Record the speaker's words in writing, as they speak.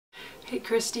Hey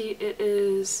Christy, it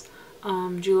is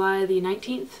July the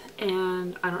 19th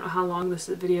and I don't know how long this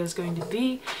video is going to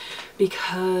be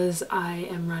because I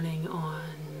am running on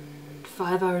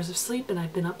 5 hours of sleep and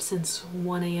I've been up since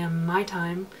 1 a.m. my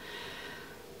time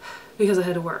because I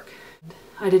had to work.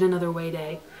 I did another weigh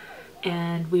day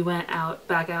and we went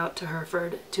back out to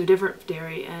Hereford to a different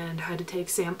dairy and had to take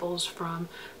samples from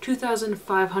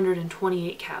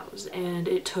 2,528 cows, and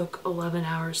it took 11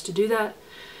 hours to do that.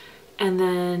 And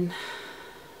then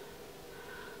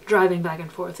driving back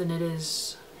and forth, and it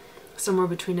is somewhere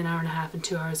between an hour and a half and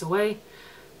 2 hours away,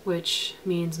 which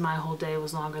means my whole day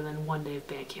was longer than 1 day of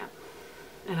band camp,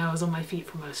 and I was on my feet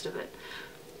for most of it.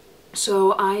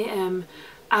 So I am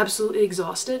absolutely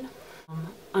exhausted.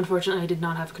 Unfortunately, I did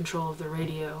not have control of the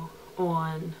radio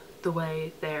on the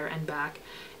way there and back,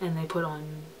 and they put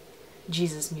on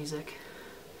Jesus music.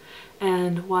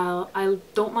 And while I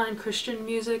don't mind Christian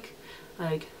music,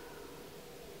 like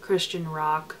Christian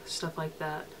rock, stuff like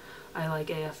that, I like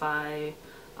AFI,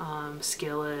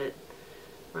 Skillet,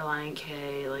 Relient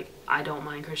K, like I don't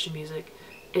mind Christian music.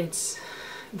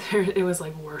 It was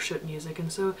like worship music,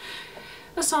 and so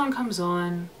a song comes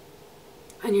on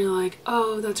and you're like,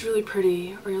 oh, that's really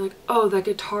pretty, or you're like, oh, that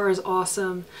guitar is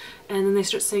awesome, and then they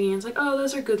start singing and it's like, oh,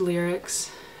 those are good lyrics,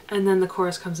 and then the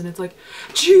chorus comes in, it's like,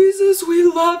 Jesus, we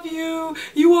love you,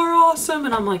 you are awesome,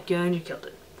 and I'm like, yeah, and you killed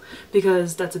it,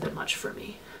 because that's a bit much for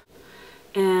me.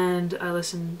 And I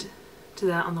listened to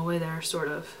that on the way there, sort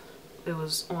of. It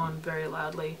was on very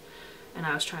loudly, and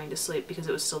I was trying to sleep because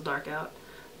it was still dark out,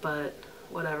 but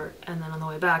whatever. And then on the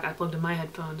way back, I plugged in my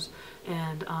headphones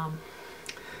and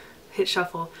hit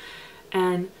shuffle.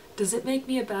 And does it make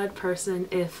me a bad person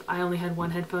if I only had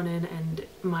one headphone in and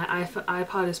my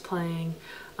iPod is playing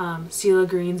CeeLo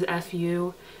Green's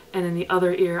F.U., and in the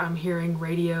other ear I'm hearing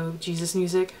radio Jesus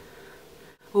music?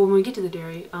 Well, when we get to the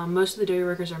dairy, most of the dairy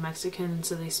workers are Mexican,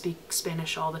 so they speak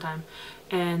Spanish all the time.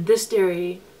 And this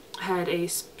dairy had a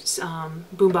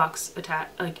boombox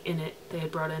in it they had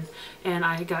brought in, and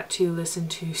I got to listen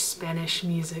to Spanish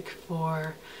music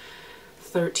for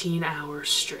 13 hours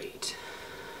straight.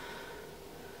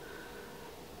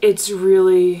 It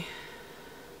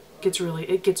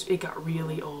got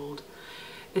really old,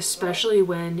 especially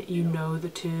when you know the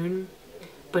tune,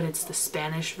 but it's the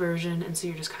Spanish version, and so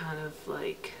you're just kind of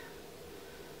like,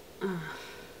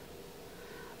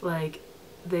 like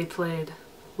they played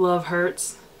Love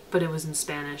Hurts, but it was in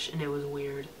Spanish and it was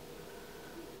weird.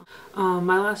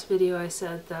 My last video I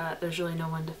said that there's really no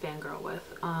one to fangirl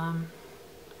with.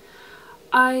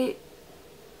 I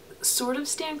sort of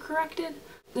stand corrected.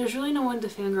 There's really no one to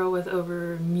fangirl with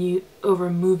over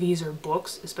movies or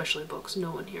books, especially books.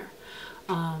 No one here.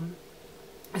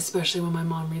 Especially when my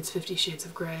mom reads 50 Shades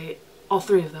of Grey, all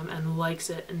three of them, and likes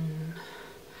it, and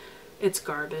it's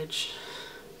garbage.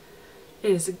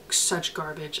 It is such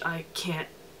garbage, I can't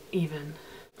even.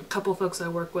 A couple folks I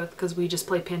work with, because we just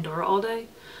play Pandora all day,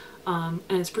 and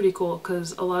it's pretty cool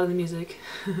because a lot of the music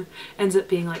ends up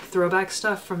being like throwback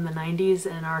stuff from the 90s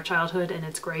and our childhood, and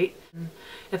it's great. And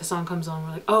if a song comes on,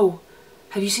 we're like, oh,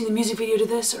 have you seen the music video to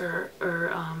this, or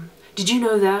did you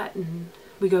know that? And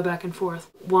we go back and forth.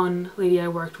 One lady I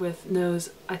worked with knows,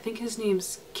 I think his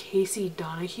name's Casey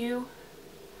Donahue.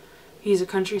 He's a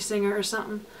country singer or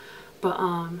something. But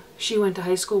she went to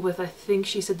high school with, I think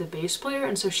she said, the bass player,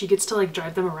 and so she gets to like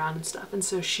drive them around and stuff. And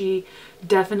so she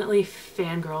definitely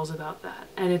fangirls about that.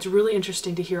 And it's really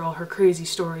interesting to hear all her crazy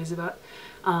stories about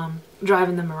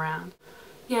driving them around.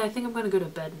 Yeah, I think I'm gonna go to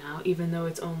bed now, even though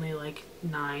it's only like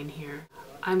 9 here.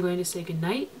 I'm going to say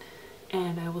goodnight,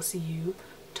 and I will see you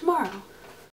tomorrow.